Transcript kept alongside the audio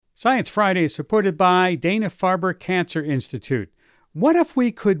Science Friday is supported by Dana-Farber Cancer Institute. What if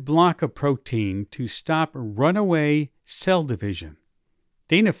we could block a protein to stop runaway cell division?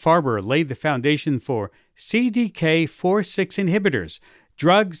 Dana-Farber laid the foundation for CDK4/6 inhibitors,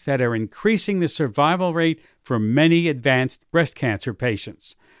 drugs that are increasing the survival rate for many advanced breast cancer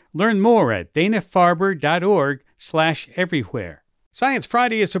patients. Learn more at danafarber.org/everywhere. Science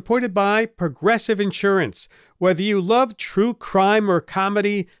Friday is supported by Progressive Insurance. Whether you love true crime or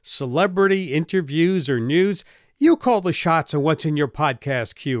comedy, celebrity interviews or news, you call the shots on what's in your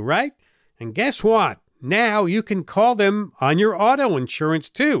podcast queue, right? And guess what? Now you can call them on your auto insurance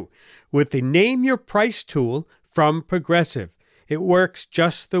too with the Name Your Price tool from Progressive. It works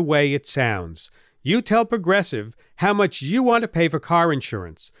just the way it sounds. You tell Progressive how much you want to pay for car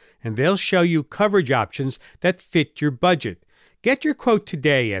insurance, and they'll show you coverage options that fit your budget. Get your quote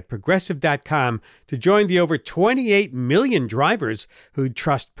today at Progressive.com to join the over 28 million drivers who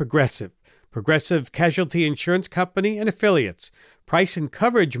trust Progressive. Progressive Casualty Insurance Company and Affiliates. Price and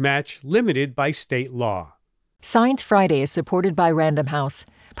coverage match limited by state law. Science Friday is supported by Random House,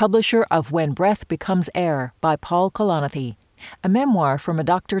 publisher of When Breath Becomes Air by Paul Kalanithi, a memoir from a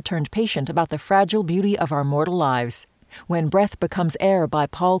doctor-turned-patient about the fragile beauty of our mortal lives. When Breath Becomes Air by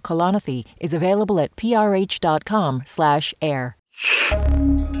Paul Kalanithi is available at prh.com/air.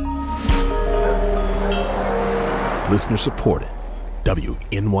 Listener supported.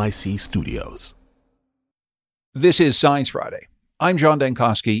 WNYC Studios. This is Science Friday. I'm John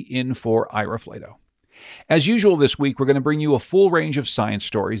Dankosky, in for Ira Flato. As usual this week, we're going to bring you a full range of science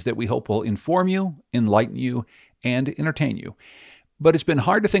stories that we hope will inform you, enlighten you, and entertain you. But it's been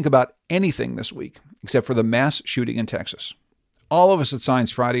hard to think about anything this week except for the mass shooting in Texas. All of us at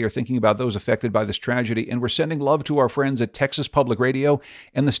Science Friday are thinking about those affected by this tragedy, and we're sending love to our friends at Texas Public Radio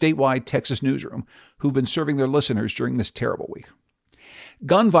and the statewide Texas Newsroom, who've been serving their listeners during this terrible week.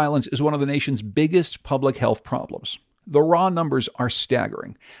 Gun violence is one of the nation's biggest public health problems. The raw numbers are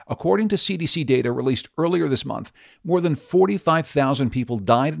staggering. According to CDC data released earlier this month, more than 45,000 people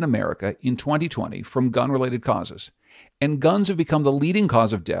died in America in 2020 from gun-related causes. And guns have become the leading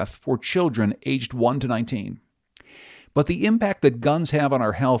cause of death for children aged 1 to 19. But the impact that guns have on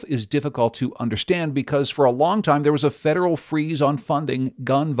our health is difficult to understand because for a long time there was a federal freeze on funding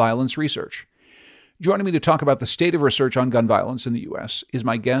gun violence research. Joining me to talk about the state of research on gun violence in the U.S. is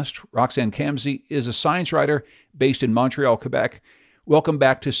my guest. Roxanne Kamsey is a science writer based in Montreal, Quebec. Welcome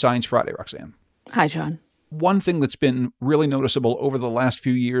back to Science Friday, Roxanne. Hi, John. One thing that's been really noticeable over the last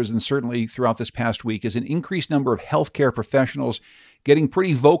few years and certainly throughout this past week is an increased number of healthcare professionals getting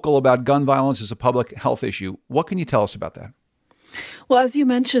pretty vocal about gun violence as a public health issue. What can you tell us about that? Well, as you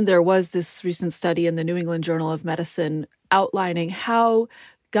mentioned, there was this recent study in the New England Journal of Medicine outlining how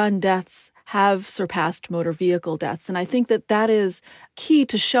gun deaths have surpassed motor vehicle deaths. And I think that that is key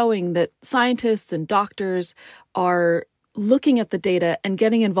to showing that scientists and doctors are looking at the data and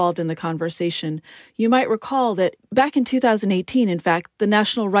getting involved in the conversation. You might recall that back in 2018, in fact, the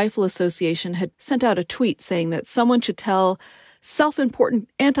National Rifle Association had sent out a tweet saying that someone should tell self-important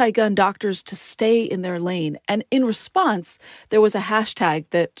anti-gun doctors to stay in their lane. And in response, there was a hashtag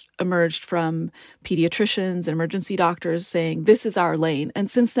that emerged from pediatricians and emergency doctors saying, this is our lane. And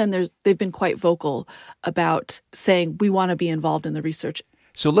since then, they've been quite vocal about saying, we want to be involved in the research.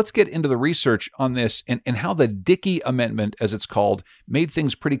 So let's get into the research on this and how the Dickey Amendment, as it's called, made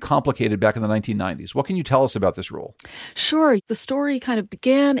things pretty complicated back in the 1990s. What can you tell us about this rule? Sure. The story kind of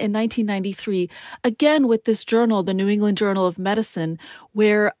began in 1993, again with this journal, the New England Journal of Medicine,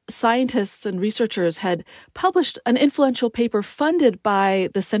 where scientists and researchers had published an influential paper funded by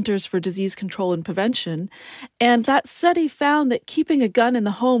the Centers for Disease Control and Prevention. And that study found that keeping a gun in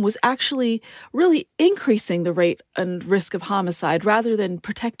the home was actually really increasing the rate and risk of homicide rather than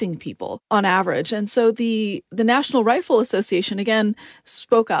protecting people on average. And so the National Rifle Association, again,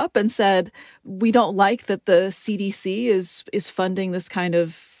 spoke up and said, we don't like that the CDC is funding this kind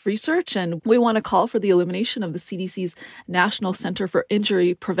of research, and we want to call for the elimination of the CDC's National Center for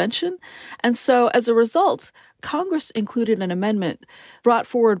Injury Prevention. And so as a result, Congress included an amendment brought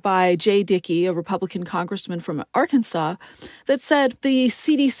forward by Jay Dickey, a Republican congressman from Arkansas, that said the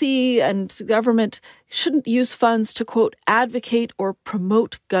CDC and government shouldn't use funds to, quote, advocate or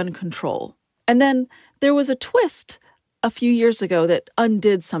promote gun control. And then there was a twist a few years ago that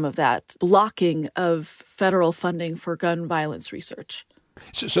undid some of that blocking of federal funding for gun violence research.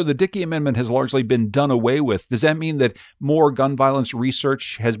 So the Dickey Amendment has largely been done away with. Does that mean that more gun violence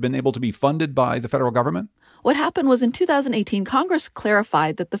research has been able to be funded by the federal government? What happened was in 2018, Congress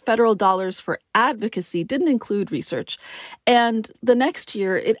clarified that the federal dollars for advocacy didn't include research. And the next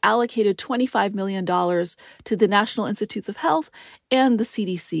year, it allocated $25 million to the National Institutes of Health and the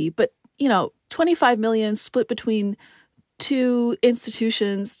CDC. But, $25 million split between two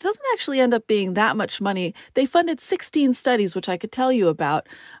institutions doesn't actually end up being that much money. They funded 16 studies, which I could tell you about.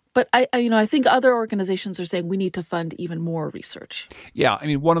 But I think other organizations are saying we need to fund even more research. Yeah, I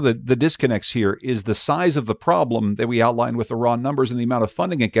mean, one of the disconnects here is the size of the problem that we outlined with the raw numbers and the amount of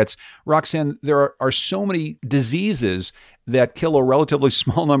funding it gets. Roxanne, there are so many diseases that kill a relatively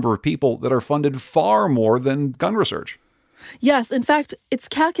small number of people that are funded far more than gun research. Yes. In fact, it's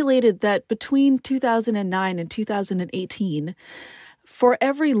calculated that between 2009 and 2018, for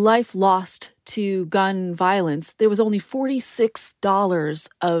every life lost to gun violence, there was only $46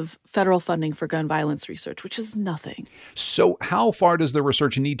 of federal funding for gun violence research, which is nothing. So how far does the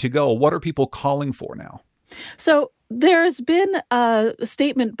research need to go? What are people calling for now? So there's been a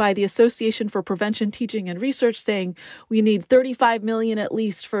statement by the Association for Prevention, Teaching, and Research saying we need $35 million at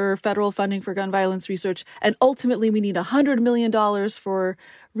least for federal funding for gun violence research, and ultimately we need $100 million for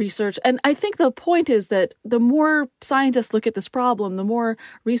research. And I think the point is that the more scientists look at this problem, the more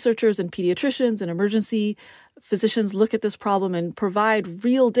researchers and pediatricians and emergency physicians look at this problem and provide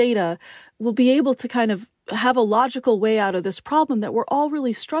real data, we'll be able to kind of have a logical way out of this problem that we're all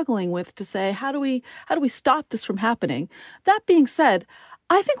really struggling with to say, how do we stop this from happening? That being said,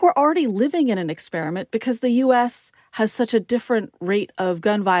 I think we're already living in an experiment because the U.S. has such a different rate of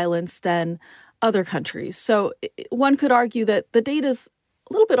gun violence than other countries. So one could argue that the data's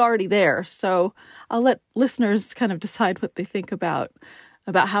a little bit already there. So I'll let listeners kind of decide what they think about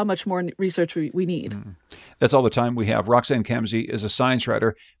how much more research we need. That's all the time we have. Roxanne Khamsi is a science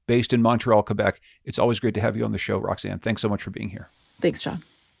writer based in Montreal, Quebec. It's always great to have you on the show, Roxanne. Thanks so much for being here. Thanks, John.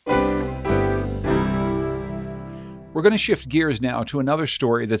 We're going to shift gears now to another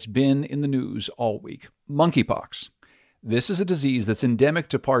story that's been in the news all week. Monkeypox. This is a disease that's endemic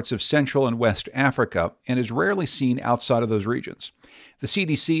to parts of Central and West Africa and is rarely seen outside of those regions. The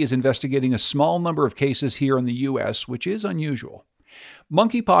CDC is investigating a small number of cases here in the U.S., which is unusual.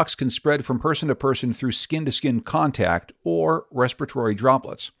 Monkeypox can spread from person to person through skin-to-skin contact or respiratory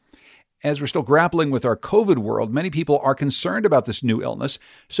droplets. As we're still grappling with our COVID world, many people are concerned about this new illness.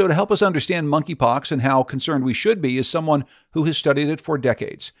 So to help us understand monkeypox and how concerned we should be is someone who has studied it for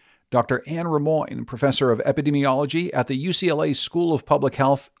decades. Dr. Anne Ramoyne, professor of epidemiology at the UCLA School of Public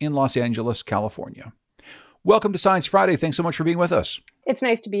Health in Los Angeles, California. Welcome to Science Friday. Thanks so much for being with us. It's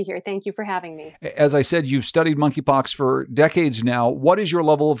nice to be here. Thank you for having me. As I said, you've studied monkeypox for decades now. What is your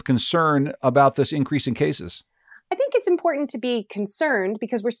level of concern about this increase in cases? I think it's important to be concerned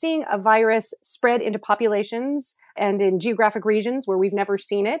because we're seeing a virus spread into populations and in geographic regions where we've never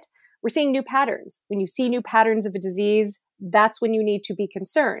seen it. We're seeing new patterns. When you see new patterns of a disease, that's when you need to be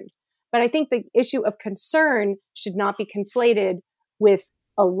concerned. But I think the issue of concern should not be conflated with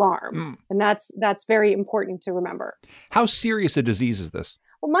alarm. And that's very important to remember. How serious a disease is this?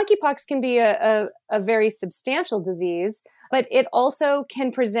 Well, monkeypox can be a very substantial disease, but it also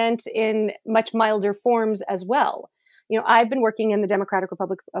can present in much milder forms as well. I've been working in the Democratic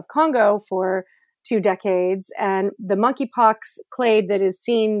Republic of Congo for 2 decades, and the monkeypox clade that is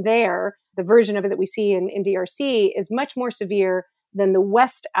seen there, the version of it that we see in DRC, is much more severe than the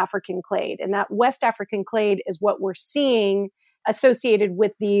West African clade. And that West African clade is what we're seeing associated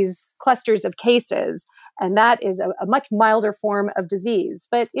with these clusters of cases. And that is a much milder form of disease.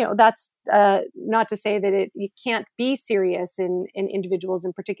 But, that's not to say that it can't be serious in individuals,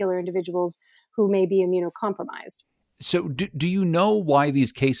 in particular individuals who may be immunocompromised. So do you know why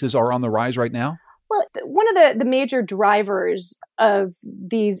these cases are on the rise right now? Well, one of the major drivers of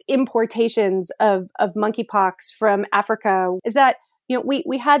these importations of monkeypox from Africa is that,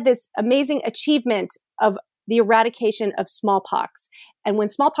 we had this amazing achievement of the eradication of smallpox. And when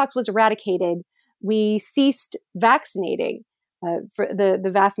smallpox was eradicated, we ceased vaccinating for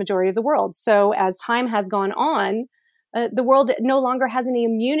the vast majority of the world. So as time has gone on, the world no longer has any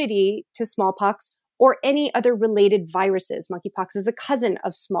immunity to smallpox or any other related viruses. Monkeypox is a cousin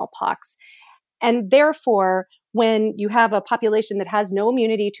of smallpox. And therefore, when you have a population that has no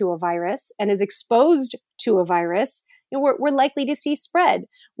immunity to a virus and is exposed to a virus, we're likely to see spread.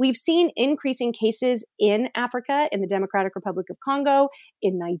 We've seen increasing cases in Africa, in the Democratic Republic of Congo,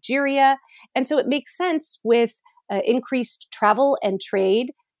 in Nigeria. And so it makes sense with increased travel and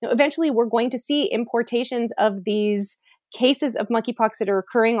trade. Eventually, we're going to see importations of these cases of monkeypox that are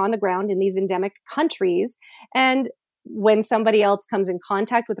occurring on the ground in these endemic countries. And when somebody else comes in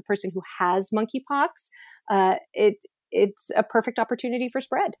contact with a person who has monkeypox, it's a perfect opportunity for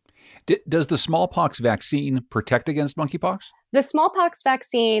spread. Does the smallpox vaccine protect against monkeypox? The smallpox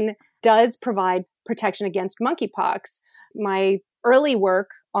vaccine does provide protection against monkeypox. My early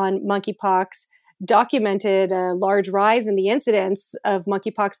work on monkeypox documented a large rise in the incidence of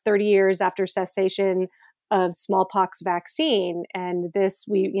monkeypox 30 years after cessation of smallpox vaccine. And this,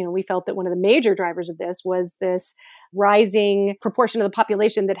 we felt that one of the major drivers of this was this rising proportion of the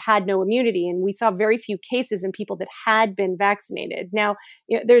population that had no immunity. And we saw very few cases in people that had been vaccinated. Now,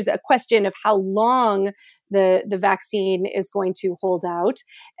 there's a question of how long the vaccine is going to hold out.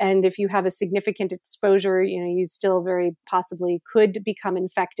 And if you have a significant exposure, you still very possibly could become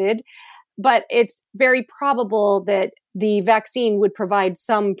infected. But it's very probable that the vaccine would provide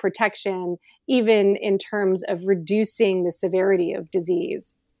some protection, even in terms of reducing the severity of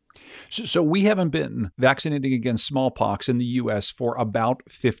disease. So we haven't been vaccinating against smallpox in the U.S. for about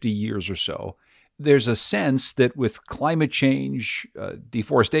 50 years or so. There's a sense that with climate change,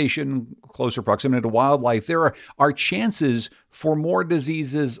 deforestation, closer proximity to wildlife, there are chances for more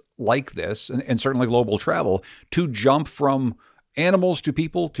diseases like this, and certainly global travel, to jump from animals to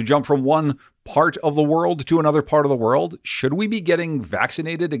people, to jump from one part of the world to another part of the world. Should we be getting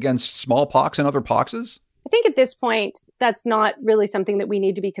vaccinated against smallpox and other poxes? I think at this point, that's not really something that we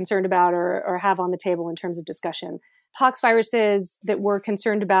need to be concerned about or have on the table in terms of discussion. Pox viruses that we're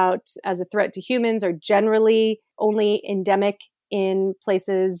concerned about as a threat to humans are generally only endemic in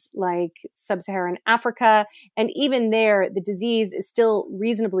places like sub-Saharan Africa. And even there, the disease is still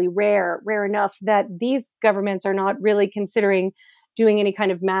reasonably rare enough that these governments are not really considering doing any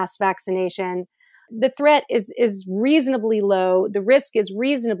kind of mass vaccination. The threat is reasonably low. The risk is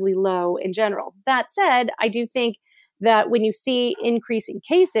reasonably low in general. That said, I do think that when you see increasing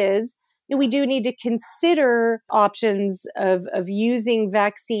cases, we do need to consider options of using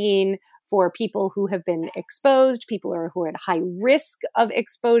vaccine for people who have been exposed, people who are at high risk of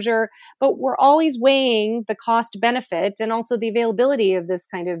exposure. But we're always weighing the cost benefit and also the availability of this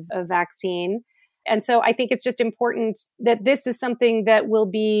kind of vaccine. And so I think it's just important that this is something that will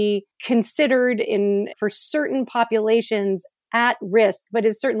be considered for certain populations at risk, but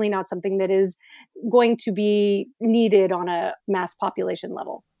is certainly not something that is going to be needed on a mass population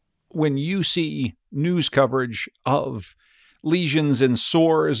level. When you see news coverage of lesions and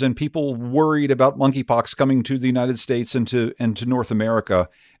sores and people worried about monkeypox coming to the United States and to North America,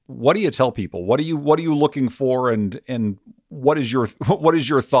 what do you tell people? What are you looking for, and what is your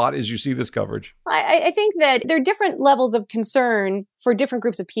thought as you see this coverage? I think that there are different levels of concern for different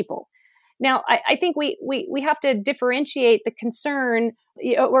groups of people. Now, I think we have to differentiate the concern,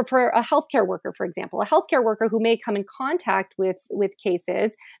 or for a healthcare worker, for example, a healthcare worker who may come in contact with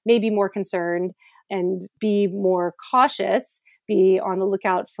cases may be more concerned and be more cautious, be on the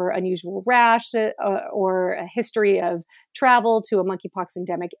lookout for unusual rash or a history of travel to a monkeypox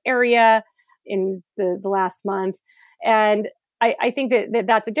endemic area in the last month. And I think that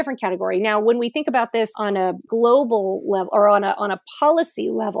that's a different category. Now, when we think about this on a global level or on a policy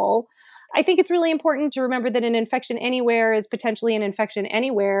level, I think it's really important to remember that an infection anywhere is potentially an infection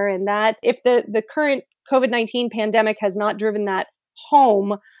anywhere, and that if the current COVID-19 pandemic has not driven that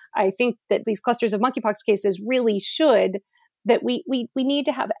home, I think that these clusters of monkeypox cases really should, that we need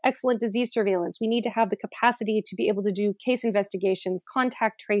to have excellent disease surveillance. We need to have the capacity to be able to do case investigations,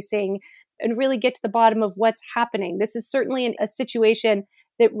 contact tracing, and really get to the bottom of what's happening. This is certainly a situation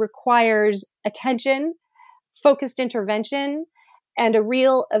that requires attention, focused intervention, and a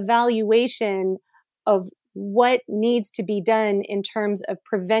real evaluation of what needs to be done in terms of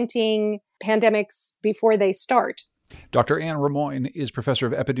preventing pandemics before they start. Dr. Anne Ramoyne is professor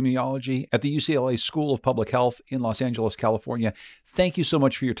of epidemiology at the UCLA School of Public Health in Los Angeles, California. Thank you so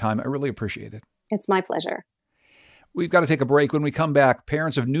much for your time. I really appreciate it. It's my pleasure. We've got to take a break. When we come back,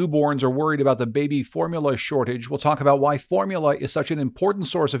 parents of newborns are worried about the baby formula shortage. We'll talk about why formula is such an important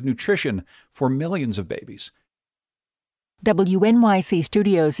source of nutrition for millions of babies. WNYC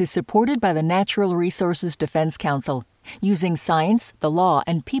Studios is supported by the Natural Resources Defense Council. Using science, the law,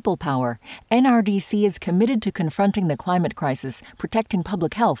 and people power, NRDC is committed to confronting the climate crisis, protecting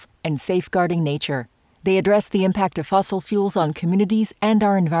public health, and safeguarding nature. They address the impact of fossil fuels on communities and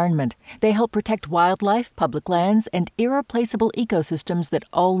our environment. They help protect wildlife, public lands, and irreplaceable ecosystems that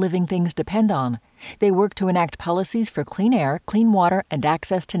all living things depend on. They work to enact policies for clean air, clean water, and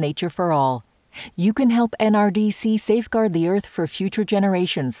access to nature for all. You can help NRDC safeguard the Earth for future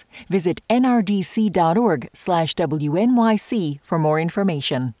generations. Visit nrdc.org/WNYC for more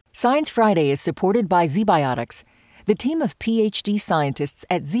information. Science Friday is supported by ZBiotics. The team of PhD scientists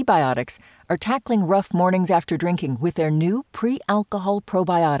at ZBiotics are tackling rough mornings after drinking with their new pre-alcohol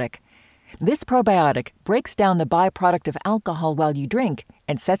probiotic. This probiotic breaks down the byproduct of alcohol while you drink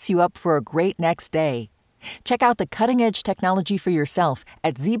and sets you up for a great next day. Check out the cutting-edge technology for yourself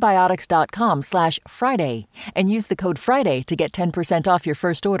at zbiotics.com/Friday and use the code Friday to get 10% off your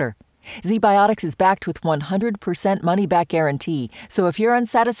first order. ZBiotics is backed with 100% money-back guarantee, so if you're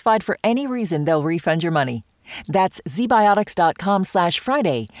unsatisfied for any reason, they'll refund your money. That's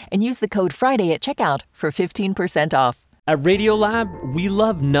zbiotics.com/Friday and use the code Friday at checkout for 15% off. At Radiolab, we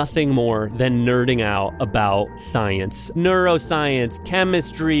love nothing more than nerding out about science, neuroscience,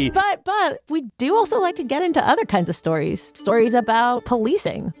 chemistry. But we do also like to get into other kinds of stories. Stories about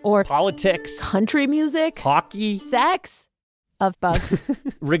policing or politics, country music, hockey, sex, of bugs.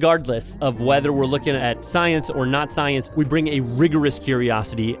 Regardless of whether we're looking at science or not science, we bring a rigorous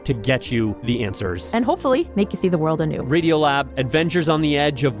curiosity to get you the answers. And hopefully make you see the world anew. Radiolab, adventures on the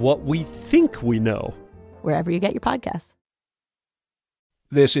edge of what we think we know. Wherever you get your podcasts.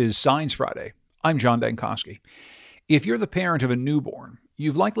 This is Science Friday. I'm John Dankosky. If you're the parent of a newborn,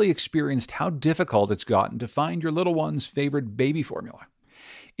 you've likely experienced how difficult it's gotten to find your little one's favorite baby formula.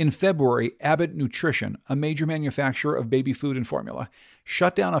 In February, Abbott Nutrition, a major manufacturer of baby food and formula,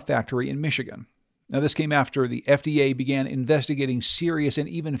 shut down a factory in Michigan. Now, this came after the FDA began investigating serious and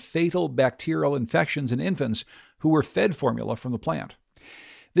even fatal bacterial infections in infants who were fed formula from the plant.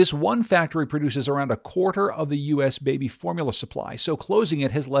 This one factory produces around a quarter of the U.S. baby formula supply, so closing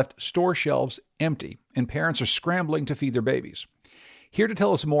it has left store shelves empty, and parents are scrambling to feed their babies. Here to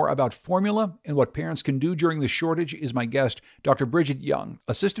tell us more about formula and what parents can do during the shortage is my guest, Dr. Bridget Young,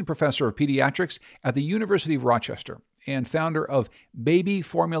 Assistant Professor of Pediatrics at the University of Rochester and founder of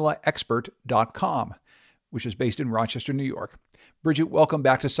BabyFormulaExpert.com, which is based in Rochester, New York. Bridget, welcome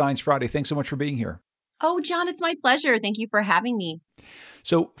back to Science Friday. Thanks so much for being here. Oh, John, it's my pleasure. Thank you for having me.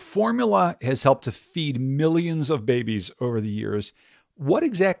 So formula has helped to feed millions of babies over the years. What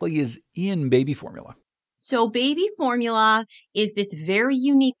exactly is in baby formula? So baby formula is this very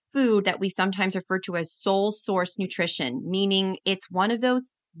unique food that we sometimes refer to as sole source nutrition, meaning it's one of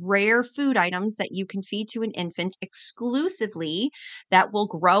those rare food items that you can feed to an infant exclusively that will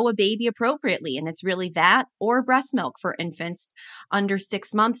grow a baby appropriately. And it's really that or breast milk for infants under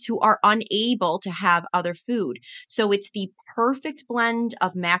 6 months who are unable to have other food. So it's the perfect blend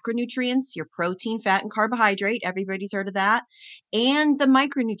of macronutrients, your protein, fat, and carbohydrate. Everybody's heard of that. And the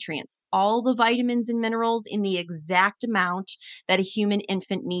micronutrients, all the vitamins and minerals in the exact amount that a human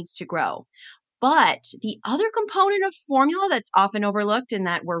infant needs to grow. But the other component of formula that's often overlooked and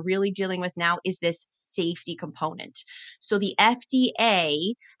that we're really dealing with now is this safety component. So the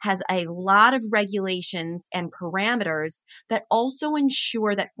FDA has a lot of regulations and parameters that also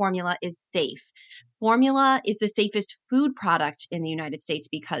ensure that formula is safe. Formula is the safest food product in the United States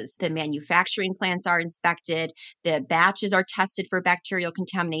because the manufacturing plants are inspected, the batches are tested for bacterial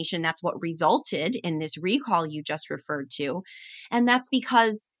contamination. That's what resulted in this recall you just referred to. And that's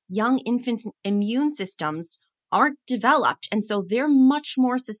because young infants' immune systems aren't developed. And so they're much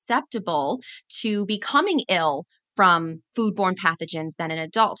more susceptible to becoming ill from foodborne pathogens than an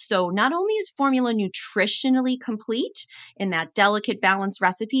adult. So not only is formula nutritionally complete in that delicate balanced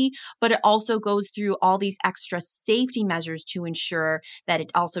recipe, but it also goes through all these extra safety measures to ensure that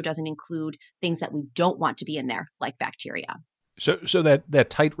it also doesn't include things that we don't want to be in there, like bacteria. So that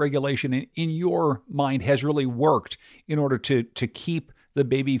tight regulation in your mind has really worked in order to keep the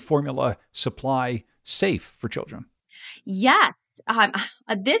baby formula supply safe for children. Yes.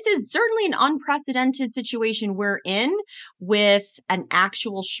 This is certainly an unprecedented situation we're in with an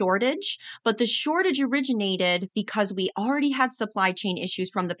actual shortage, but the shortage originated because we already had supply chain issues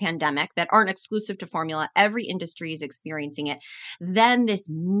from the pandemic that aren't exclusive to formula. Every industry is experiencing it. Then this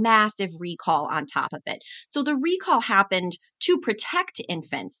massive recall on top of it. So the recall happened to protect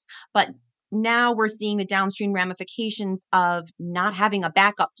infants, but now we're seeing the downstream ramifications of not having a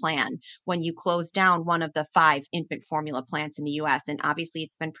backup plan when you close down one of the 5 infant formula plants in the U.S. And obviously,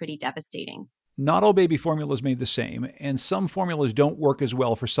 it's been pretty devastating. Not all baby formula is made the same, and some formulas don't work as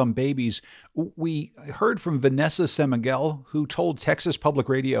well for some babies. We heard from Vanessa San Miguel, who told Texas Public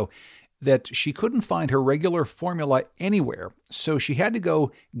Radio that she couldn't find her regular formula anywhere, so she had to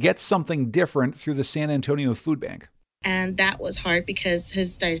go get something different through the San Antonio Food Bank. And that was hard because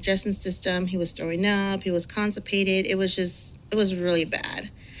his digestion system, he was throwing up, he was constipated. It was really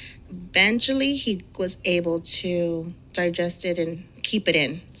bad. Eventually, he was able to digest it and keep it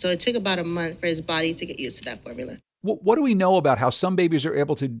in. So it took about a month for his body to get used to that formula. What do we know about how some babies are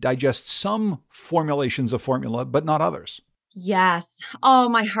able to digest some formulations of formula, but not others? Yes. Oh,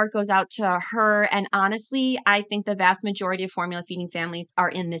 my heart goes out to her. And honestly, I think the vast majority of formula feeding families are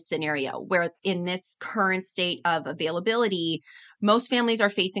in this scenario where, in this current state of availability, most families are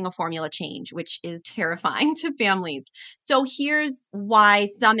facing a formula change, which is terrifying to families. So here's why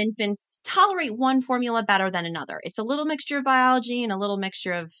some infants tolerate one formula better than another. It's a little mixture of biology and a little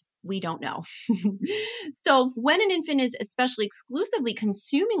mixture of we don't know. So when an infant is especially exclusively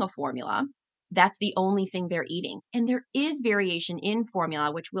consuming a formula, that's the only thing they're eating. And there is variation in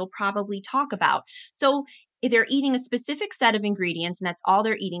formula, which we'll probably talk about. So they're eating a specific set of ingredients, and that's all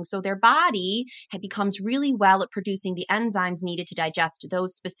they're eating. So their body becomes really well at producing the enzymes needed to digest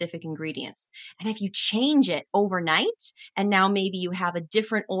those specific ingredients. And if you change it overnight, and now maybe you have a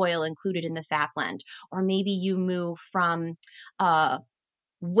different oil included in the fat blend, or maybe you move from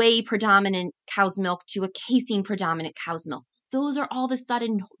whey predominant cow's milk to a casein predominant cow's milk. Those are all of a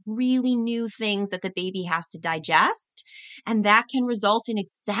sudden really new things that the baby has to digest. And that can result in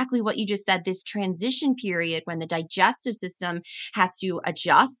exactly what you just said, this transition period when the digestive system has to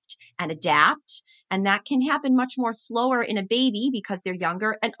adjust and adapt. And that can happen much more slower in a baby because they're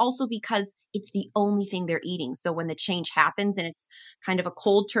younger, and also because it's the only thing they're eating. So when the change happens and it's kind of a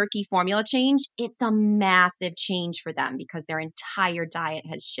cold turkey formula change, it's a massive change for them because their entire diet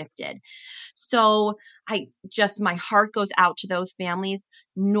has shifted. So my heart goes out to those families.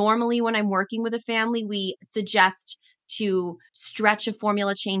 Normally, when I'm working with a family, we suggest to stretch a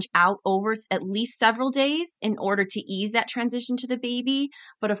formula change out over at least several days in order to ease that transition to the baby.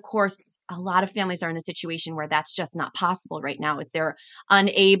 But of course, a lot of families are in a situation where that's just not possible right now if they're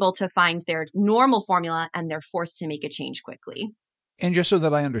unable to find their normal formula and they're forced to make a change quickly. And just so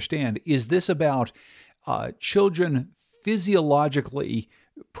that I understand, is this about children physiologically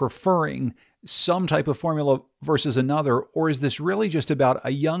preferring some type of formula versus another, or is this really just about a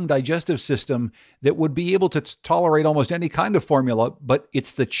young digestive system that would be able to tolerate almost any kind of formula, but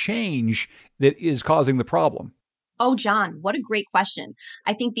it's the change that is causing the problem? Oh, John, what a great question.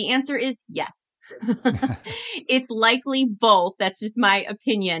 I think the answer is yes. It's likely both. That's just my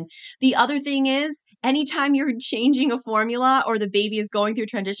opinion. The other thing is, anytime you're changing a formula or the baby is going through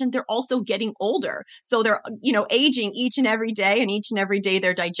transition, they're also getting older. So they're, aging each and every day, and each and every day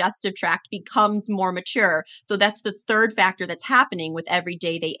their digestive tract becomes more mature. So that's the third factor that's happening. With every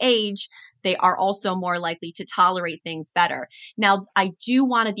day they age, they are also more likely to tolerate things better. Now, I do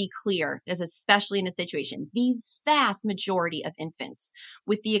want to be clear, as especially in a situation, the vast majority of infants,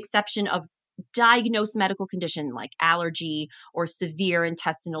 with the exception of diagnosed medical condition like allergy or severe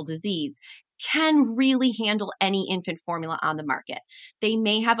intestinal disease, can really handle any infant formula on the market. They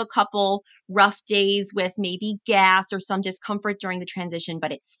may have a couple rough days with maybe gas or some discomfort during the transition,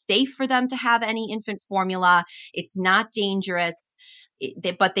 but it's safe for them to have any infant formula. It's not dangerous,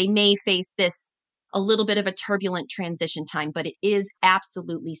 but they may face this a little bit of a turbulent transition time, but it is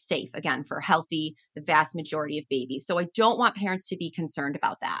absolutely safe, again, for the vast majority of babies. So I don't want parents to be concerned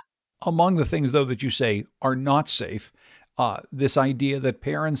about that. Among the things, though, that you say are not safe, this idea that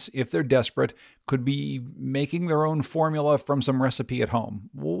parents, if they're desperate, could be making their own formula from some recipe at home.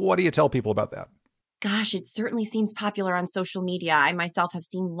 What do you tell people about that? Gosh, it certainly seems popular on social media. I myself have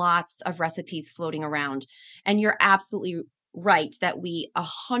seen lots of recipes floating around. And you're absolutely right that we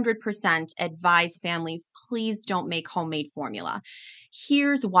 100% advise families, please don't make homemade formula.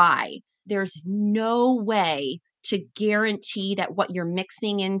 Here's why. There's no way to guarantee that what you're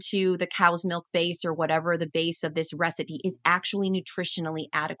mixing into the cow's milk base or whatever the base of this recipe is actually nutritionally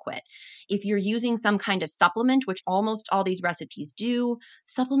adequate. If you're using some kind of supplement, which almost all these recipes do,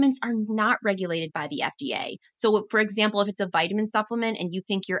 supplements are not regulated by the FDA. So for example, if it's a vitamin supplement and you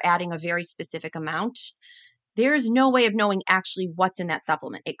think you're adding a very specific amount, there's no way of knowing actually what's in that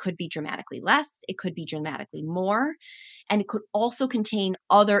supplement. It could be dramatically less, it could be dramatically more, and it could also contain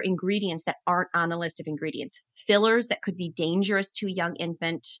other ingredients that aren't on the list of ingredients, fillers that could be dangerous to a young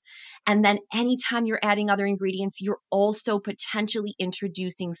infant. And then anytime you're adding other ingredients, you're also potentially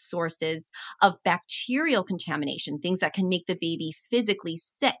introducing sources of bacterial contamination, things that can make the baby physically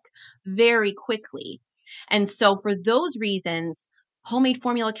sick very quickly. And so for those reasons, homemade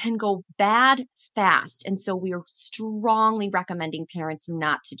formula can go bad fast. And so we are strongly recommending parents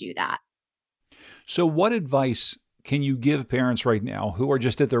not to do that. So what advice can you give parents right now who are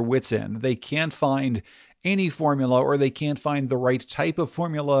just at their wits' end? They can't find any formula, or they can't find the right type of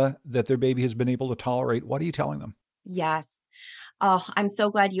formula that their baby has been able to tolerate. What are you telling them? Yes. Oh, I'm so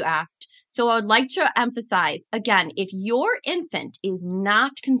glad you asked. So I would like to emphasize, again, if your infant is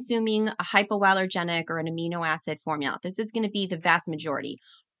not consuming a hypoallergenic or an amino acid formula, this is going to be the vast majority.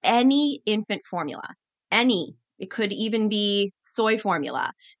 Any infant formula, any It could even be soy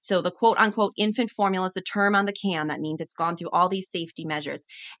formula. So the quote unquote infant formula is the term on the can. That means it's gone through all these safety measures.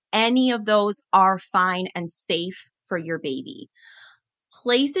 Any of those are fine and safe for your baby.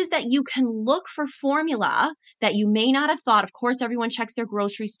 Places that you can look for formula that you may not have thought. Of course, everyone checks their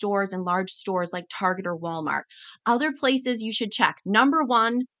grocery stores and large stores like Target or Walmart. Other places you should check. Number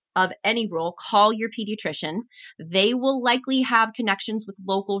one of any rule, call your pediatrician. They will likely have connections with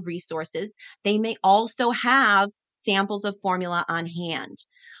local resources. They may also have samples of formula on hand.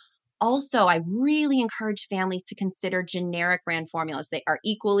 Also, I really encourage families to consider generic brand formulas. The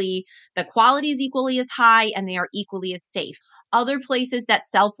quality is equally as high and they are equally as safe. Other places that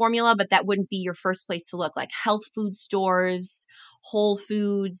sell formula, but that wouldn't be your first place to look, like health food stores, Whole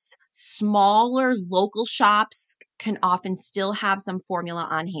Foods, smaller local shops can often still have some formula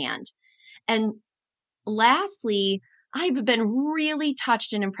on hand. And lastly, I've been really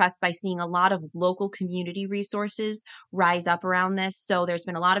touched and impressed by seeing a lot of local community resources rise up around this. So there's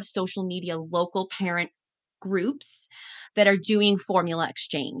been a lot of social media, local parent groups that are doing formula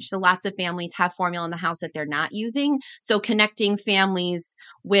exchange. So lots of families have formula in the house that they're not using. So connecting families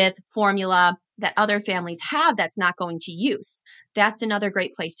with formula that other families have that's not going to use. That's another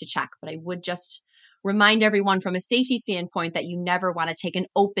great place to check. But I would just remind everyone from a safety standpoint that you never want to take an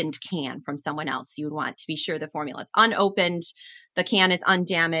opened can from someone else. You would want to be sure the formula is unopened, the can is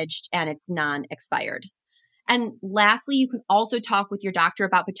undamaged, and it's non-expired. And lastly, you can also talk with your doctor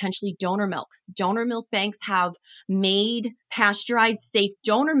about potentially donor milk. Donor milk banks have made pasteurized, safe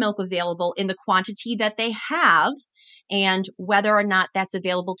donor milk available in the quantity that they have. And whether or not that's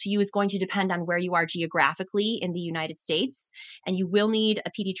available to you is going to depend on where you are geographically in the United States. And you will need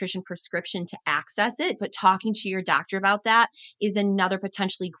a pediatrician prescription to access it. But talking to your doctor about that is another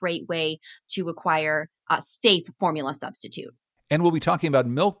potentially great way to acquire a safe formula substitute. And we'll be talking about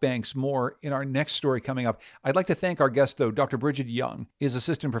milk banks more in our next story coming up. I'd like to thank our guest, though. Dr. Bridget Young is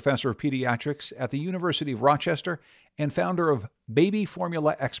Assistant Professor of Pediatrics at the University of Rochester and founder of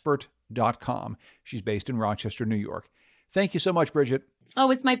BabyFormulaExpert.com. She's based in Rochester, New York. Thank you so much, Bridget.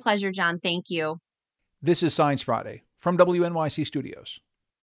 Oh, it's my pleasure, John. Thank you. This is Science Friday from WNYC Studios.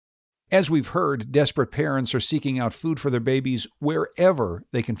 As we've heard, desperate parents are seeking out food for their babies wherever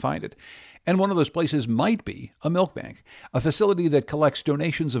they can find it. And one of those places might be a milk bank, a facility that collects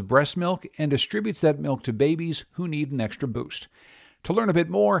donations of breast milk and distributes that milk to babies who need an extra boost. To learn a bit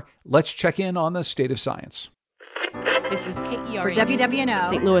more, let's check in on the state of science. This is KERA for WWNO,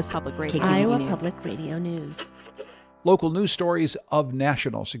 St. Louis Public Radio, Iowa Public Radio News. Local news stories of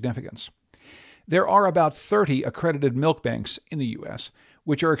national significance. There are about 30 accredited milk banks in the U.S.,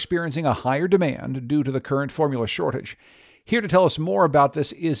 which are experiencing a higher demand due to the current formula shortage. Here to tell us more about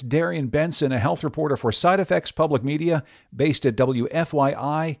this is Darian Benson, a health reporter for Side Effects Public Media, based at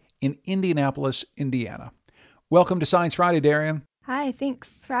WFYI in Indianapolis, Indiana. Welcome to Science Friday, Darian. Hi,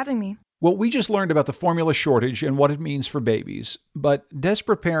 thanks for having me. Well, we just learned about the formula shortage and what it means for babies, but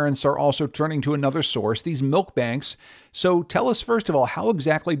desperate parents are also turning to another source, these milk banks. So tell us, first of all, how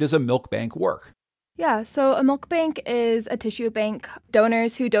exactly does a milk bank work? Yeah, so a milk bank is a tissue bank.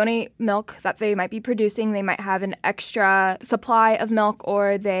 Donors who donate milk that they might be producing, they might have an extra supply of milk,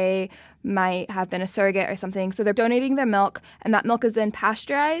 or they might have been a surrogate or something. So they're donating their milk, and that milk is then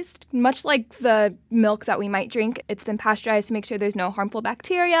pasteurized, much like the milk that we might drink. It's then pasteurized to make sure there's no harmful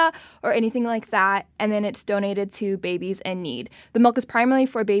bacteria or anything like that, and then it's donated to babies in need. The milk is primarily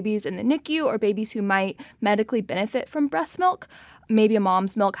for babies in the NICU or babies who might medically benefit from breast milk. Maybe a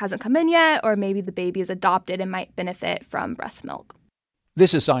mom's milk hasn't come in yet, or maybe the baby is adopted and might benefit from breast milk.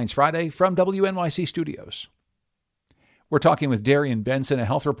 This is Science Friday from WNYC Studios. We're talking with Darian Benson, a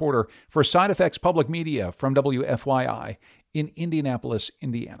health reporter for Side Effects Public Media from WFYI in Indianapolis,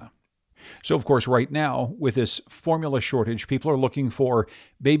 Indiana. So, of course, right now, with this formula shortage, people are looking for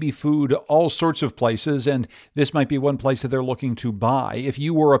baby food all sorts of places, and this might be one place that they're looking to buy. If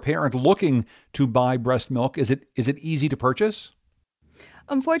you were a parent looking to buy breast milk, is it easy to purchase?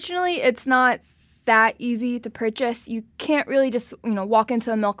 Unfortunately, it's not that easy to purchase. You can't really just, walk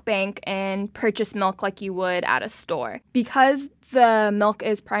into a milk bank and purchase milk like you would at a store. Because the milk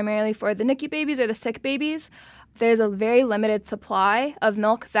is primarily for the NICU babies or the sick babies, there's a very limited supply of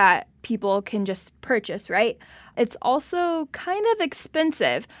milk that people can just purchase, right? It's also kind of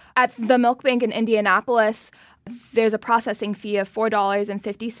expensive. At the milk bank in Indianapolis, there's a processing fee of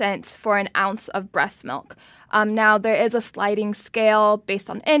 $4.50 for an ounce of breast milk. Now, there is a sliding scale based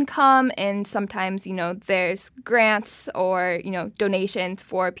on income, and sometimes, there's grants or, donations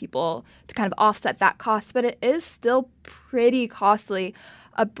for people to kind of offset that cost, but it is still pretty costly.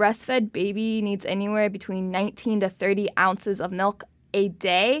 A breastfed baby needs anywhere between 19 to 30 ounces of milk a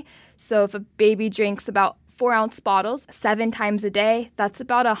day. So if a baby drinks about 4-ounce bottles 7 times a day. That's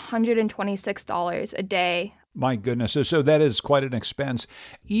about $126 a day. My goodness. So that is quite an expense.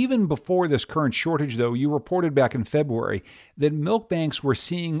 Even before this current shortage, though, you reported back in February that milk banks were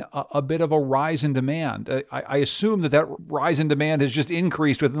seeing a bit of a rise in demand. I assume that rise in demand has just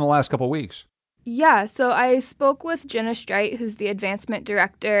increased within the last couple of weeks. Yeah, so I spoke with Jenna Streit, who's the advancement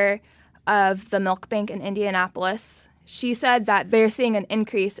director of the milk bank in Indianapolis. She said that they're seeing an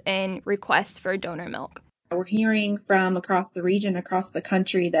increase in requests for donor milk. We're hearing from across the region, across the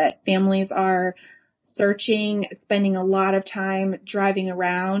country, that families are searching, spending a lot of time driving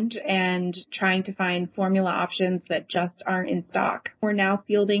around and trying to find formula options that just aren't in stock. We're now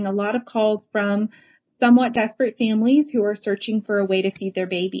fielding a lot of calls from somewhat desperate families who are searching for a way to feed their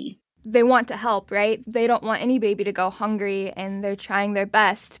baby. They want to help, right? They don't want any baby to go hungry, and they're trying their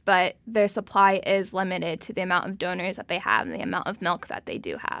best, but their supply is limited to the amount of donors that they have and the amount of milk that they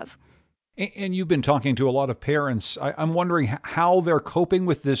do have. And you've been talking to a lot of parents. I'm wondering how they're coping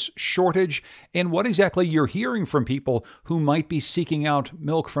with this shortage and what exactly you're hearing from people who might be seeking out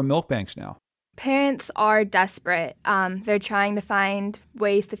milk from milk banks now. Parents are desperate. They're trying to find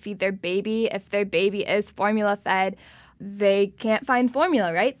ways to feed their baby. If their baby is formula fed, they can't find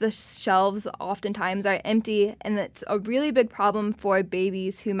formula, right? The shelves oftentimes are empty, and it's a really big problem for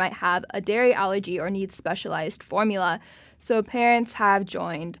babies who might have a dairy allergy or need specialized formula. So parents have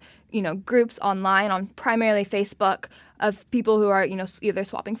joined, groups online on primarily Facebook of people who are, either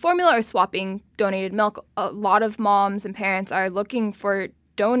swapping formula or swapping donated milk. A lot of moms and parents are looking for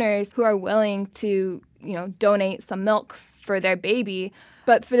donors who are willing to, donate some milk for their baby.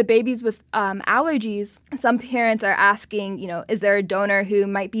 But for the babies with allergies, some parents are asking, is there a donor who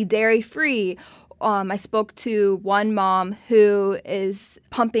might be dairy-free? I spoke to one mom who is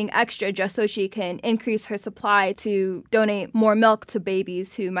pumping extra just so she can increase her supply to donate more milk to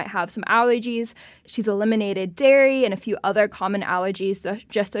babies who might have some allergies. She's eliminated dairy and a few other common allergies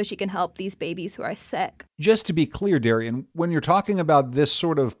just so she can help these babies who are sick. Just to be clear, Darian, when you're talking about this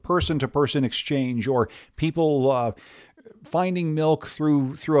sort of person-to-person exchange or people finding milk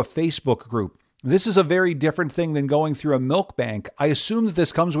through a Facebook group, this is a very different thing than going through a milk bank. I assume that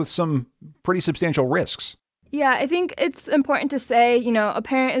this comes with some pretty substantial risks. Yeah, I think it's important to say, a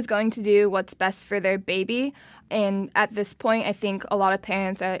parent is going to do what's best for their baby. And at this point, I think a lot of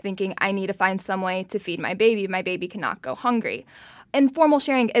parents are thinking, I need to find some way to feed my baby. My baby cannot go hungry. Informal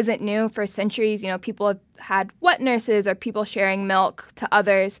sharing isn't new. For centuries, people have had wet nurses or people sharing milk to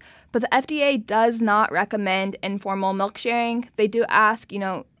others. But the FDA does not recommend informal milk sharing. They do ask,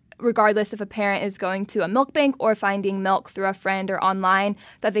 regardless if a parent is going to a milk bank or finding milk through a friend or online,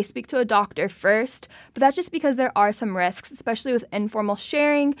 that they speak to a doctor first. But that's just because there are some risks, especially with informal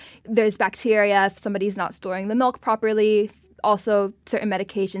sharing. There's bacteria if somebody's not storing the milk properly. Also, certain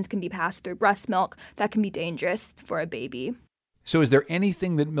medications can be passed through breast milk that can be dangerous for a baby. So is there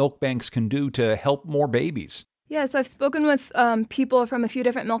anything that milk banks can do to help more babies? Yeah, so I've spoken with people from a few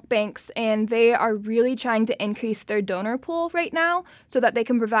different milk banks, and they are really trying to increase their donor pool right now so that they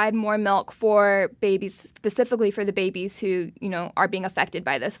can provide more milk for babies, specifically for the babies who, are being affected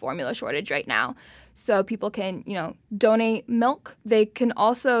by this formula shortage right now. So people can, donate milk. They can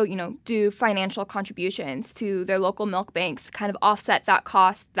also, do financial contributions to their local milk banks, kind of offset that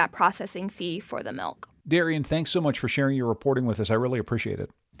cost, that processing fee for the milk. Darian, thanks so much for sharing your reporting with us. I really appreciate it.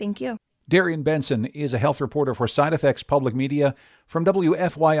 Thank you. Darian Benson is a health reporter for Side Effects Public Media from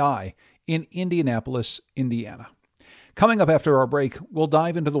WFYI in Indianapolis, Indiana. Coming up after our break, we'll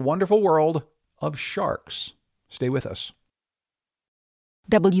dive into the wonderful world of sharks. Stay with us.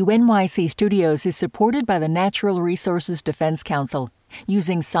 WNYC Studios is supported by the Natural Resources Defense Council.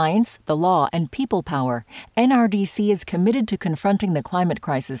 Using science, the law, and people power, NRDC is committed to confronting the climate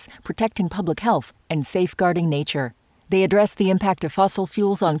crisis, protecting public health, and safeguarding nature. They address the impact of fossil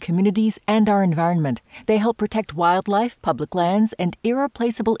fuels on communities and our environment. They help protect wildlife, public lands, and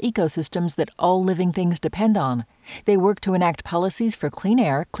irreplaceable ecosystems that all living things depend on. They work to enact policies for clean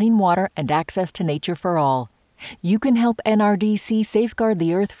air, clean water, and access to nature for all. You can help NRDC safeguard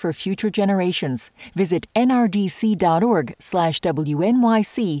the Earth for future generations. Visit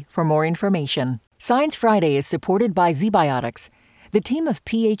nrdc.org/WNYC for more information. Science Friday is supported by ZBiotics. The team of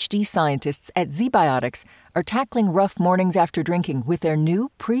PhD scientists at ZBiotics are tackling rough mornings after drinking with their new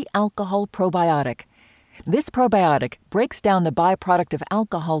pre-alcohol probiotic. This probiotic breaks down the byproduct of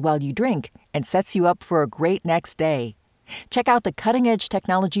alcohol while you drink and sets you up for a great next day. Check out the cutting-edge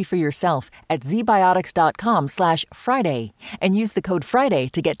technology for yourself at zbiotics.com/Friday and use the code Friday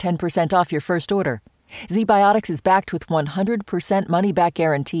to get 10% off your first order. ZBiotics is backed with 100% money-back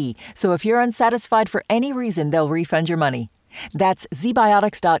guarantee, so if you're unsatisfied for any reason, they'll refund your money. That's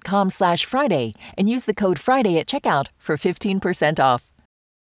zbiotics.com/Friday and use the code Friday at checkout for 15% off.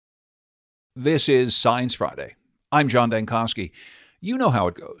 This is Science Friday. I'm John Dankosky. You know how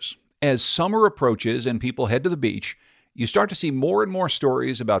it goes. As summer approaches and people head to the beach, you start to see more and more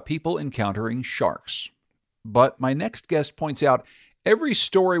stories about people encountering sharks. But my next guest points out every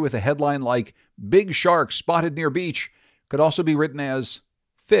story with a headline like "Big Shark Spotted Near Beach" could also be written as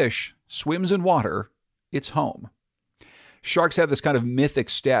 "Fish Swims in Water, It's Home." Sharks have this kind of mythic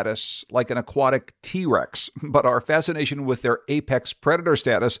status, like an aquatic T-Rex, but our fascination with their apex predator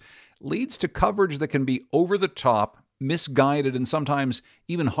status leads to coverage that can be over the top, misguided, and sometimes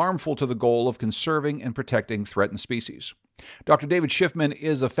even harmful to the goal of conserving and protecting threatened species. Dr. David Schiffman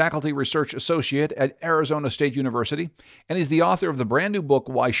is a faculty research associate at Arizona State University, and he's the author of the brand new book,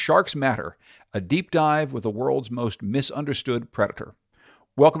 Why Sharks Matter, a deep dive with the world's most misunderstood predator.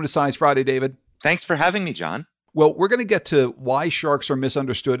 Welcome to Science Friday, David. Thanks for having me, John. Well, we're going to get to why sharks are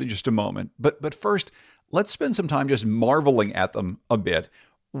misunderstood in just a moment. But first, let's spend some time just marveling at them a bit.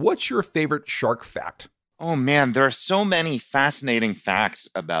 What's your favorite shark fact? Oh, man, there are so many fascinating facts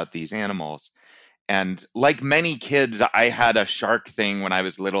about these animals. And like many kids, I had a shark thing when I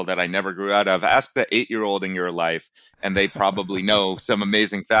was little that I never grew out of. Ask the 8-year-old in your life, and they probably know some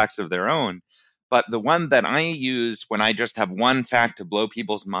amazing facts of their own. But the one that I use when I just have one fact to blow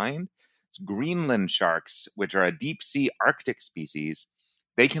people's mind, Greenland sharks, which are a deep sea Arctic species,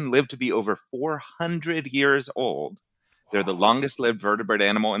 they can live to be over 400 years old. They're the longest lived vertebrate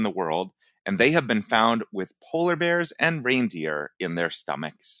animal in the world, and they have been found with polar bears and reindeer in their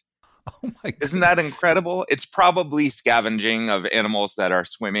stomachs. Oh my God. Isn't that incredible? It's probably scavenging of animals that are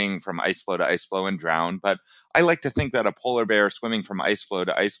swimming from ice floe to ice floe and drown, but I like to think that a polar bear swimming from ice floe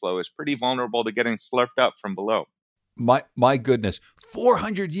to ice floe is pretty vulnerable to getting slurped up from below. My goodness,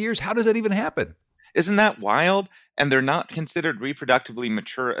 400 years? How does that even happen? Isn't that wild? And they're not considered reproductively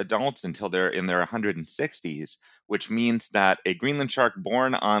mature adults until they're in their 160s, which means that a Greenland shark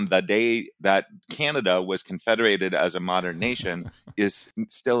born on the day that Canada was confederated as a modern nation is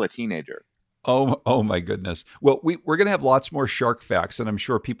still a teenager. Oh my goodness. Well, we're going to have lots more shark facts, and I'm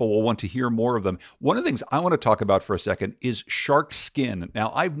sure people will want to hear more of them. One of the things I want to talk about for a second is shark skin.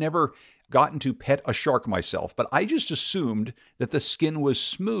 Now, I've never gotten to pet a shark myself, but I just assumed that the skin was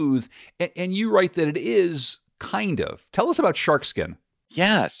smooth, and you write that it is, kind of. Tell us about shark skin.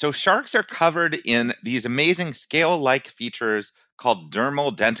 Yeah, so sharks are covered in these amazing scale-like features called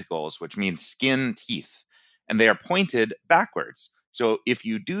dermal denticles, which means skin teeth, and they are pointed backwards. So if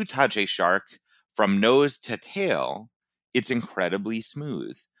you do touch a shark from nose to tail, it's incredibly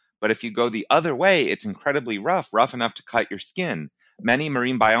smooth. But if you go the other way, it's incredibly rough enough to cut your skin. Many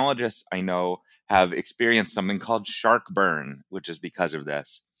marine biologists I know have experienced something called shark burn, which is because of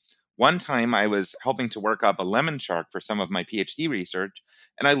this. One time I was helping to work up a lemon shark for some of my PhD research,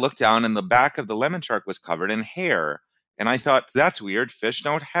 and I looked down and the back of the lemon shark was covered in hair. And I thought, that's weird, fish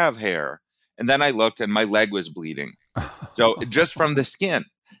don't have hair. And then I looked and my leg was bleeding. So just from the skin.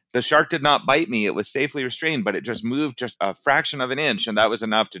 The shark did not bite me. It was safely restrained, but it just moved just a fraction of an inch, and that was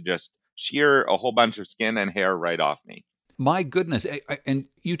enough to just shear a whole bunch of skin and hair right off me. My goodness. And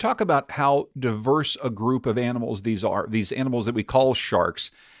you talk about how diverse a group of animals these are, these animals that we call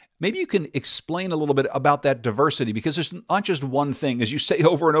sharks. Maybe you can explain a little bit about that diversity, because there's not just one thing. As you say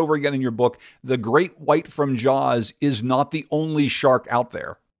over and over again in your book, the great white from Jaws is not the only shark out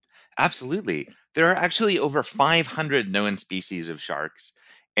there. Absolutely. There are actually over 500 known species of sharks.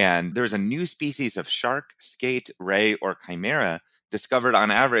 And there's a new species of shark, skate, ray, or chimera discovered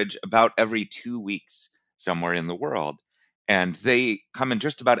on average about every 2 weeks somewhere in the world. And they come in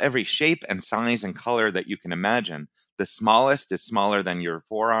just about every shape and size and color that you can imagine. The smallest is smaller than your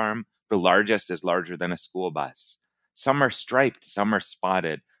forearm. The largest is larger than a school bus. Some are striped, some are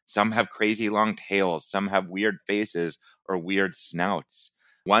spotted. Some have crazy long tails. Some have weird faces or weird snouts.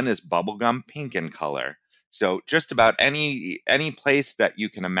 One is bubblegum pink in color. So just about any place that you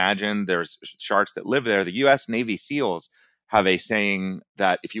can imagine, there's sharks that live there. The U.S. Navy SEALs have a saying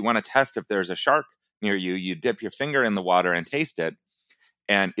that if you want to test if there's a shark near you, you dip your finger in the water and taste it.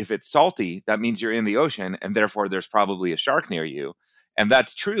 And if it's salty, that means you're in the ocean, and therefore there's probably a shark near you. And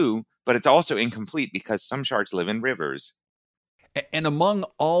that's true, but it's also incomplete because some sharks live in rivers. And among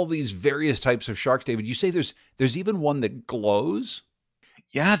all these various types of sharks, David, you say there's even one that glows?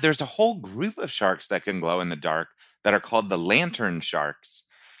 Yeah, there's a whole group of sharks that can glow in the dark that are called the lantern sharks.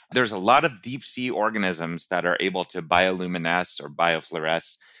 There's a lot of deep sea organisms that are able to bioluminesce or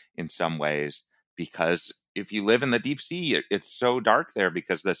biofluoresce in some ways, because if you live in the deep sea, it's so dark there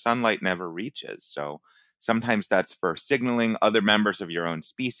because the sunlight never reaches. So sometimes that's for signaling other members of your own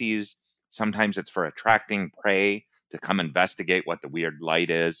species. Sometimes it's for attracting prey to come investigate what the weird light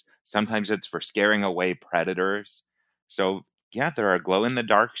is. Sometimes it's for scaring away predators. So, yeah, there are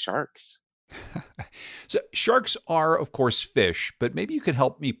glow-in-the-dark sharks. So sharks are, of course, fish, but maybe you could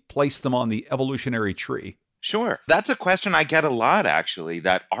help me place them on the evolutionary tree. Sure. That's a question I get a lot, actually,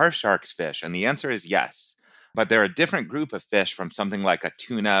 that are sharks fish? And the answer is yes. But they're a different group of fish from something like a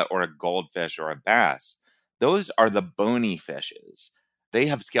tuna or a goldfish or a bass. Those are the bony fishes. They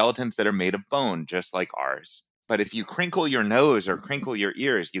have skeletons that are made of bone, just like ours. But if you crinkle your nose or crinkle your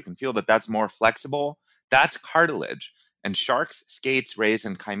ears, you can feel that that's more flexible. That's cartilage. And sharks, skates, rays,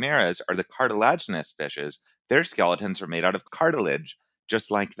 and chimeras are the cartilaginous fishes. Their skeletons are made out of cartilage,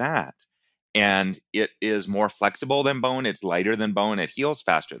 just like that. And it is more flexible than bone. It's lighter than bone. It heals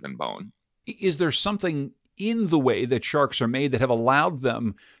faster than bone. Is there something in the way that sharks are made that have allowed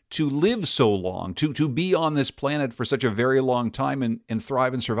them to live so long, to be on this planet for such a very long time and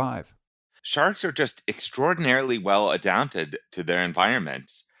thrive and survive? Sharks are just extraordinarily well adapted to their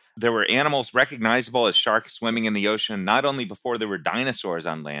environments. There were animals recognizable as sharks swimming in the ocean not only before there were dinosaurs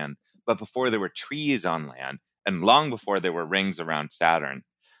on land, but before there were trees on land, and long before there were rings around Saturn.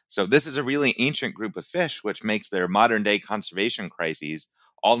 So this is a really ancient group of fish, which makes their modern-day conservation crises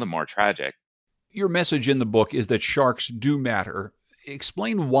all the more tragic. Your message in the book is that sharks do matter.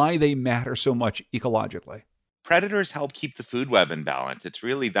 Explain why they matter so much ecologically. Predators help keep the food web in balance. It's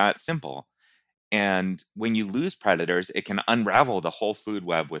really that simple. And when you lose predators, it can unravel the whole food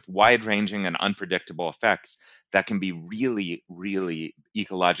web with wide-ranging and unpredictable effects that can be really, really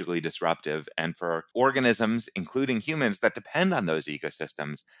ecologically disruptive. And for organisms, including humans, that depend on those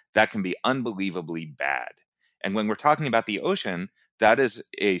ecosystems, that can be unbelievably bad. And when we're talking about the ocean, that is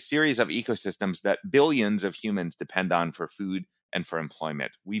a series of ecosystems that billions of humans depend on for food and for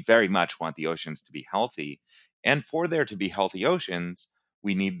employment. We very much want the oceans to be healthy. And for there to be healthy oceans,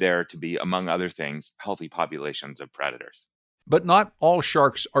 we need there to be, among other things, healthy populations of predators. But not all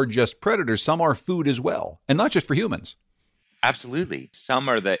sharks are just predators. Some are food as well, and not just for humans. Absolutely. Some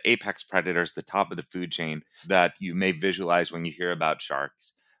are the apex predators, the top of the food chain that you may visualize when you hear about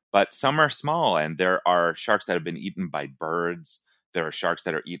sharks. But some are small, and there are sharks that have been eaten by birds. There are sharks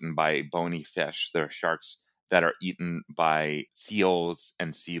that are eaten by bony fish. There are sharks that are eaten by seals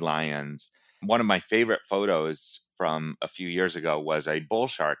and sea lions. One of my favorite photos from a few years ago was a bull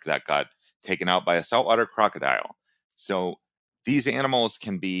shark that got taken out by a saltwater crocodile. So these animals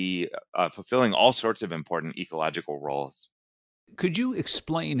can be fulfilling all sorts of important ecological roles. Could you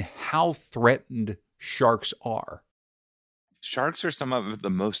explain how threatened sharks are? Sharks are some of the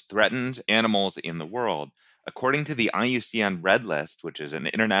most threatened animals in the world. According to the IUCN Red List, which is an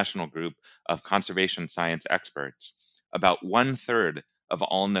international group of conservation science experts, about 1/3 of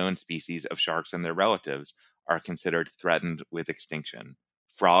all known species of sharks and their relatives are considered threatened with extinction.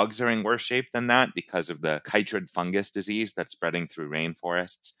 Frogs are in worse shape than that because of the chytrid fungus disease that's spreading through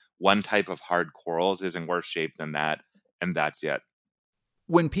rainforests. One type of hard corals is in worse shape than that, and that's it.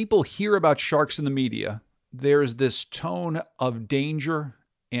 When people hear about sharks in the media, there's this tone of danger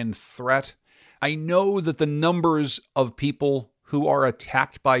and threat. I know that the numbers of people who are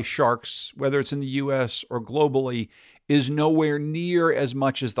attacked by sharks, whether it's in the US or globally, is nowhere near as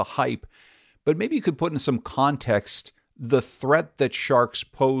much as the hype. But maybe you could put in some context the threat that sharks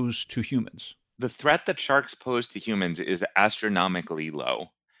pose to humans. The threat that sharks pose to humans is astronomically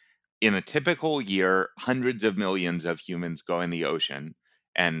low. In a typical year, hundreds of millions of humans go in the ocean,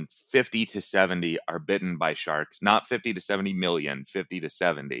 and 50 to 70 are bitten by sharks. Not 50 to 70 million, 50 to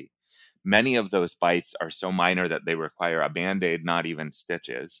 70. Many of those bites are so minor that they require a Band-Aid, not even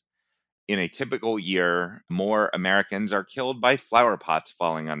stitches. In a typical year, more Americans are killed by flower pots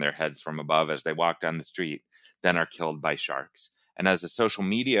falling on their heads from above as they walk down the street than are killed by sharks. And as a social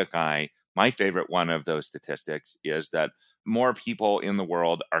media guy, my favorite one of those statistics is that more people in the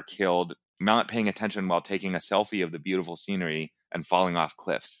world are killed not paying attention while taking a selfie of the beautiful scenery and falling off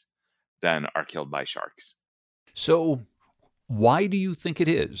cliffs than are killed by sharks. So why do you think it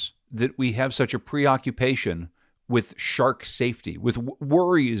is that we have such a preoccupation with shark safety, with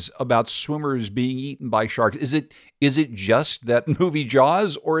worries about swimmers being eaten by sharks? Is it just that movie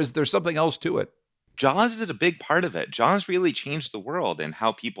Jaws, or is there something else to it? Jaws is a big part of it. Jaws really changed the world and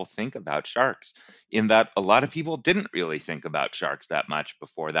how people think about sharks, in that a lot of people didn't really think about sharks that much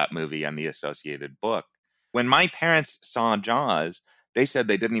before that movie and the associated book. When my parents saw Jaws, they said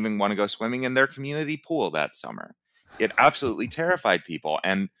they didn't even want to go swimming in their community pool that summer. It absolutely terrified people.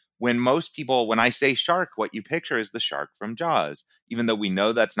 And when I say shark, what you picture is the shark from Jaws, even though we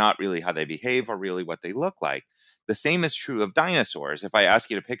know that's not really how they behave or really what they look like. The same is true of dinosaurs. If I ask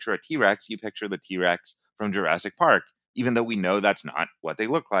you to picture a T-Rex, you picture the T-Rex from Jurassic Park, even though we know that's not what they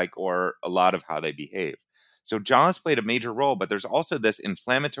look like or a lot of how they behave. So Jaws played a major role, but there's also this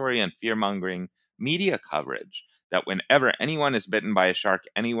inflammatory and fear-mongering media coverage that whenever anyone is bitten by a shark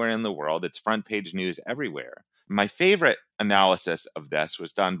anywhere in the world, it's front page news everywhere. My favorite analysis of this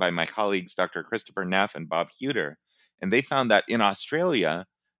was done by my colleagues, Dr. Christopher Neff and Bob Huter, and they found that in Australia,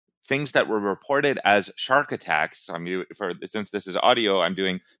 things that were reported as shark attacks, since this is audio, I'm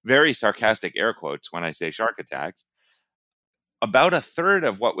doing very sarcastic air quotes when I say shark attacks, about a third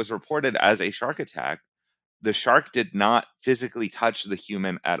of what was reported as a shark attack, the shark did not physically touch the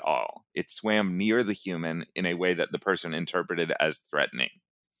human at all. It swam near the human in a way that the person interpreted as threatening.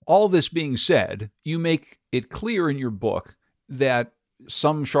 All this being said, you make it clear in your book that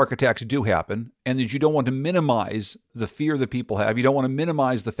some shark attacks do happen and that you don't want to minimize the fear that people have. You don't want to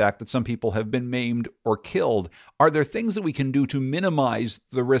minimize the fact that some people have been maimed or killed. Are there things that we can do to minimize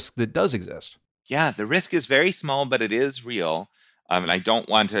the risk that does exist? Yeah, the risk is very small, but it is real. And I don't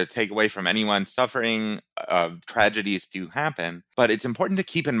want to take away from anyone suffering. Tragedies do happen, but it's important to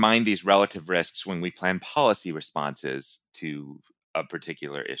keep in mind these relative risks when we plan policy responses to a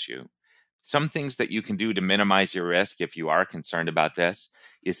particular issue. Some things that you can do to minimize your risk if you are concerned about this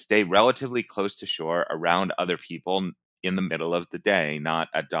is stay relatively close to shore around other people in the middle of the day, not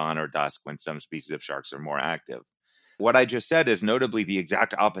at dawn or dusk when some species of sharks are more active. What I just said is notably the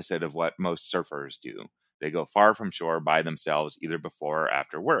exact opposite of what most surfers do. They go far from shore by themselves, either before or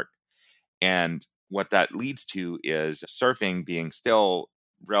after work. And what that leads to is surfing being still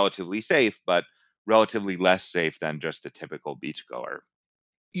relatively safe, but relatively less safe than just a typical beachgoer.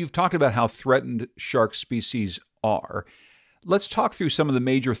 You've talked about how threatened shark species are. Let's talk through some of the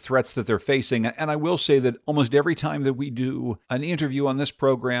major threats that they're facing. And I will say that almost every time that we do an interview on this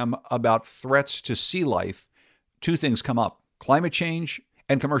program about threats to sea life, two things come up: climate change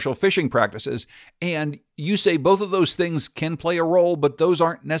and commercial fishing practices. And you say both of those things can play a role, but those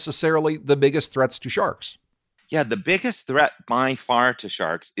aren't necessarily the biggest threats to sharks. Yeah, the biggest threat by far to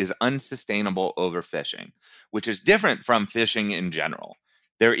sharks is unsustainable overfishing, which is different from fishing in general.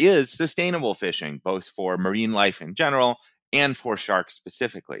 There is sustainable fishing, both for marine life in general and for sharks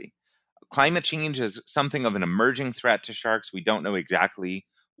specifically. Climate change is something of an emerging threat to sharks. We don't know exactly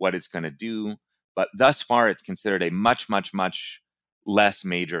what it's going to do, but thus far it's considered a much, much, much less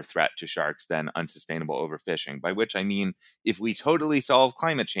major threat to sharks than unsustainable overfishing, by which I mean if we totally solve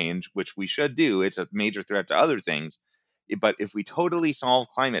climate change, which we should do, it's a major threat to other things, but if we totally solve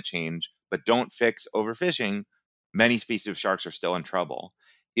climate change but don't fix overfishing, many species of sharks are still in trouble.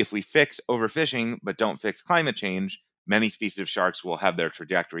 If we fix overfishing but don't fix climate change, many species of sharks will have their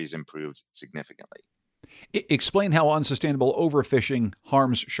trajectories improved significantly. Explain how unsustainable overfishing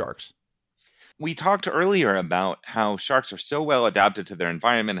harms sharks. We talked earlier about how sharks are so well adapted to their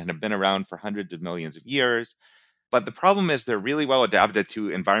environment and have been around for hundreds of millions of years. But the problem is they're really well adapted to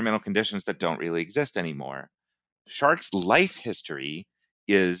environmental conditions that don't really exist anymore. Sharks' life history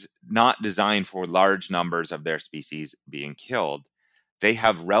is not designed for large numbers of their species being killed. They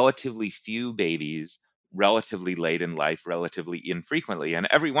have relatively few babies, relatively late in life, relatively infrequently. And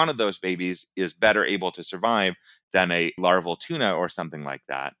every one of those babies is better able to survive than a larval tuna or something like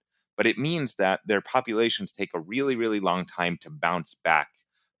that. But it means that their populations take a really, really long time to bounce back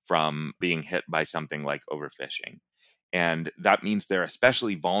from being hit by something like overfishing. And that means they're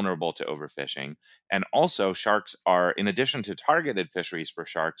especially vulnerable to overfishing. And also, sharks are, in addition to targeted fisheries for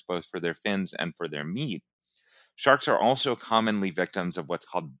sharks, both for their fins and for their meat, sharks are also commonly victims of what's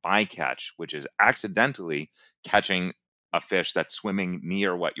called bycatch, which is accidentally catching a fish that's swimming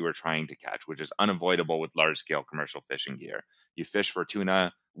near what you were trying to catch, which is unavoidable with large-scale commercial fishing gear. You fish for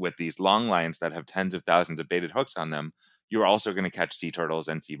tuna with these long lines that have tens of thousands of baited hooks on them. You're also going to catch sea turtles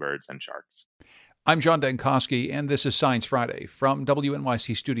and seabirds and sharks. I'm John Dankosky, and this is Science Friday from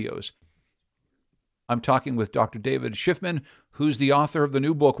WNYC Studios. I'm talking with Dr. David Schiffman, who's the author of the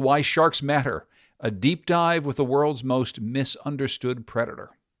new book, Why Sharks Matter, a deep dive with the world's most misunderstood predator.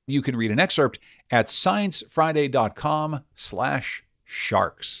 You can read an excerpt at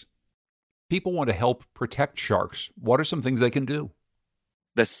sciencefriday.com/sharks. People want to help protect sharks. What are some things they can do?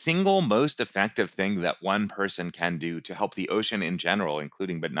 The single most effective thing that one person can do to help the ocean in general,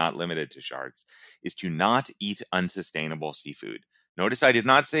 including but not limited to sharks, is to not eat unsustainable seafood. Notice I did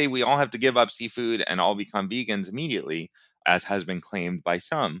not say we all have to give up seafood and all become vegans immediately, as has been claimed by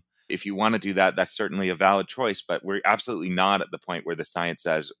some. If you want to do that, that's certainly a valid choice, but we're absolutely not at the point where the science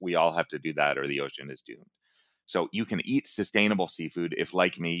says we all have to do that or the ocean is doomed. So you can eat sustainable seafood if,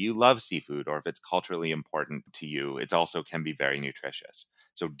 like me, you love seafood, or if it's culturally important to you, it also can be very nutritious.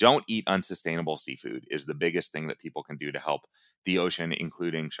 So don't eat unsustainable seafood is the biggest thing that people can do to help the ocean,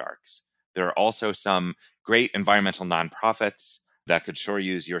 including sharks. There are also some great environmental nonprofits that could sure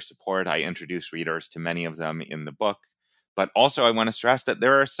use your support. I introduce readers to many of them in the book. But also, I want to stress that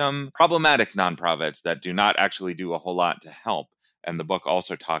there are some problematic nonprofits that do not actually do a whole lot to help. And the book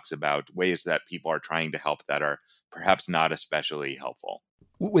also talks about ways that people are trying to help that are perhaps not especially helpful.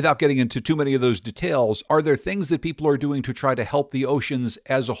 Without getting into too many of those details, are there things that people are doing to try to help the oceans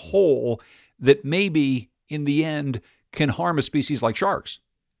as a whole that maybe, in the end, can harm a species like sharks?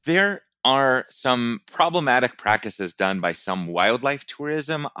 There are some problematic practices done by some wildlife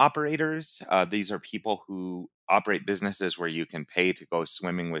tourism operators. These are people who operate businesses where you can pay to go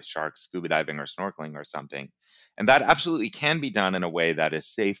swimming with sharks, scuba diving or snorkeling or something. And that absolutely can be done in a way that is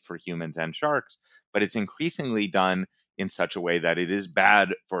safe for humans and sharks, but it's increasingly done in such a way that it is bad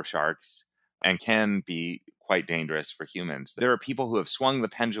for sharks and can be quite dangerous for humans. There are people who have swung the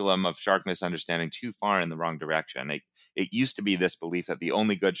pendulum of shark misunderstanding too far in the wrong direction. It used to be this belief that the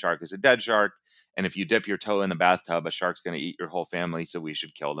only good shark is a dead shark, and if you dip your toe in the bathtub, a shark's going to eat your whole family, so we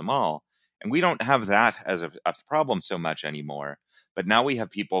should kill them all. And we don't have that as a problem so much anymore. But now we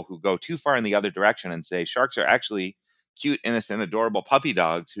have people who go too far in the other direction and say sharks are actually cute, innocent, adorable puppy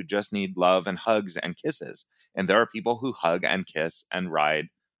dogs who just need love and hugs and kisses. And there are people who hug and kiss and ride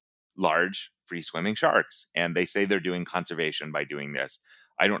large free-swimming sharks. And they say they're doing conservation by doing this.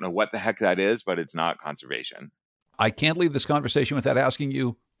 I don't know what the heck that is, but it's not conservation. I can't leave this conversation without asking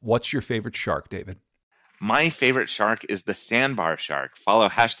you, what's your favorite shark, David? My favorite shark is the sandbar shark. Follow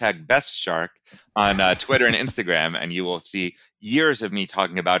 #BestShark on Twitter and Instagram, and you will see years of me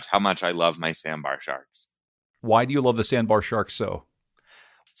talking about how much I love my sandbar sharks. Why do you love the sandbar shark so?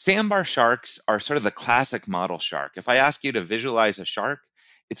 Sandbar sharks are sort of the classic model shark. If I ask you to visualize a shark,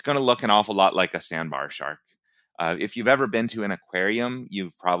 it's going to look an awful lot like a sandbar shark. If you've ever been to an aquarium,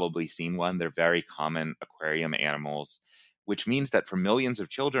 you've probably seen one. They're very common aquarium animals, which means that for millions of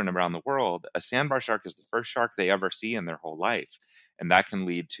children around the world, a sandbar shark is the first shark they ever see in their whole life. And that can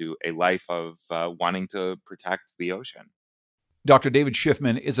lead to a life of wanting to protect the ocean. Dr. David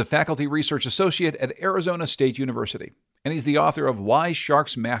Schiffman is a faculty research associate at Arizona State University, and he's the author of Why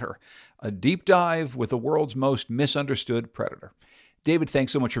Sharks Matter, a deep dive with the world's most misunderstood predator. David,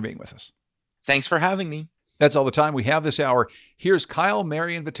 thanks so much for being with us. Thanks for having me. That's all the time we have this hour. Here's Kyle,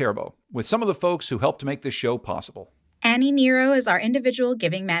 Marian Viterbo with some of the folks who helped make this show possible. Annie Nero is our individual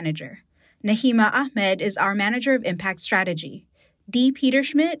giving manager. Nahima Ahmed is our manager of impact strategy. Dee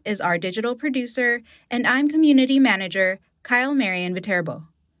Peterschmidt is our digital producer, and I'm community manager, Kyle Marian Viterbo.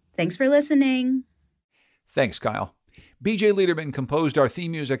 Thanks for listening. Thanks, Kyle. BJ Liederman composed our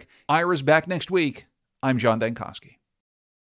theme music. Ira's back next week. I'm John Dankosky.